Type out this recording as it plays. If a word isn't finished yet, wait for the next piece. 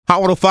Hot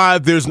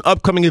 105, there's an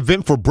upcoming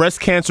event for breast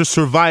cancer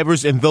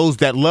survivors and those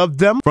that love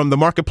them. From the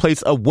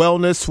Marketplace of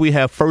Wellness, we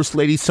have First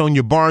Lady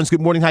Sonia Barnes.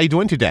 Good morning. How are you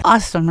doing today?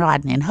 Awesome,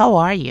 Rodney. And how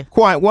are you?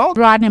 Quite well.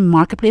 Rodney,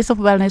 Marketplace of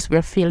Wellness,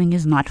 we're feeling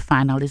is not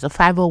final. It's a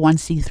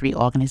 501c3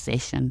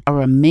 organization.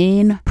 Our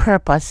main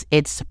purpose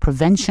is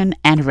prevention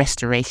and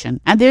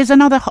restoration. And there's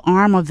another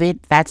arm of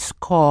it that's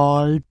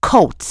called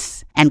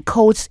COATS. And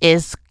COATS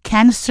is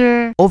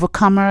Cancer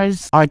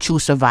Overcomers or True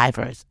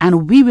Survivors.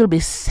 And we will be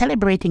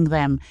celebrating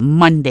them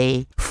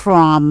Monday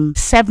from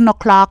 7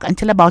 o'clock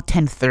until about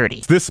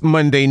 10:30. This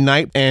Monday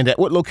night, and at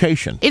what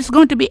location? It's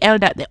going to be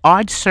held at the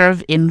Art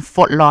Serve in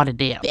Fort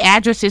Lauderdale. The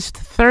address is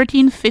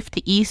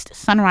 1350 East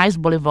Sunrise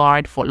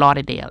Boulevard, Fort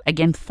Lauderdale.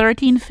 Again,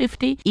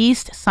 1350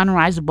 East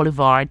Sunrise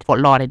Boulevard, Fort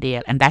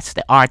Lauderdale. And that's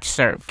the Art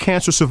Serve.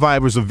 Cancer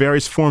survivors of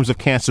various forms of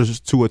cancer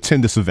to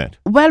attend this event.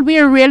 Well, we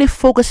are really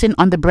focusing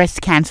on the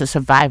breast cancer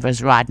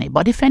survivors, Rodney.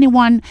 But if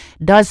anyone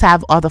does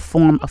have other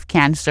form of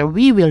cancer,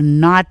 we will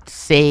not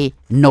say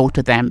no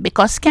to them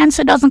because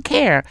cancer doesn't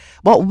care.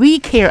 But we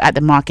care at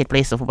the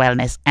Marketplace of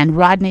Wellness. And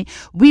Rodney,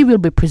 we will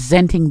be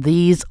presenting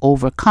these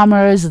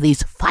overcomers,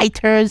 these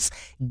fighters,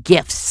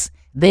 gifts.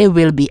 They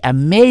will be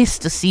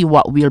amazed to see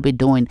what we'll be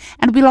doing.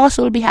 And we'll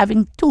also be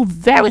having two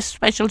very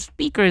special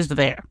speakers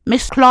there.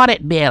 Miss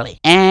Claudette Bailey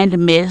and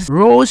Miss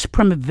Rose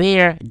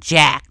Primavera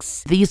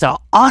Jacks. These are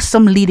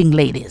awesome leading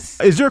ladies.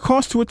 Is there a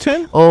cost to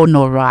attend? Oh,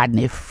 no,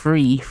 Rodney.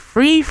 Free.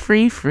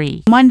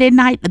 Monday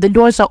night, the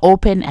doors are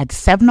open at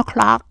 7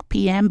 o'clock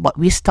p.m., but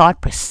we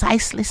start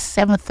precisely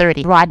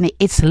 7:30. Rodney,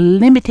 it's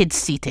limited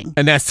seating.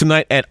 And that's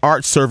tonight at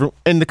Art Serve.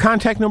 And the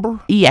contact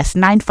number? Yes,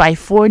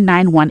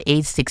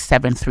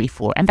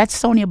 954-918-6734. And that's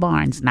Sonia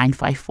Barnes,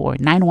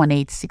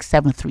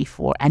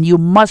 954-918-6734. And you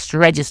must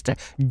register.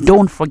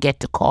 Don't forget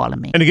to call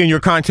me. And again,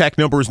 your contact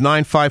number is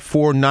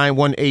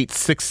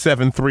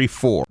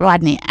 954-918-6734.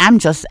 Rodney, I'm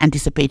just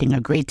anticipating a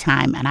great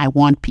time, and I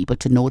want people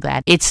to know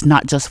that it's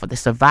not just for the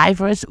survivors.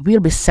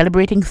 We'll be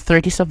celebrating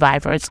 30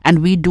 survivors,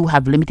 and we do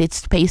have limited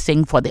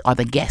spacing for the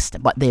other guests,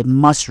 but they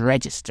must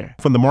register.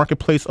 From the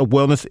Marketplace of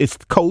Wellness, it's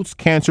COATS,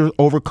 Cancer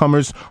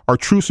Overcomers, or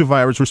True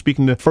Survivors. We're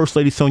speaking to First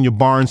Lady Sonia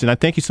Barnes, and I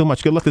thank you so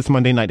much. Good luck this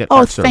Monday night at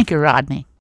Art Serve. Thank you, Rodney.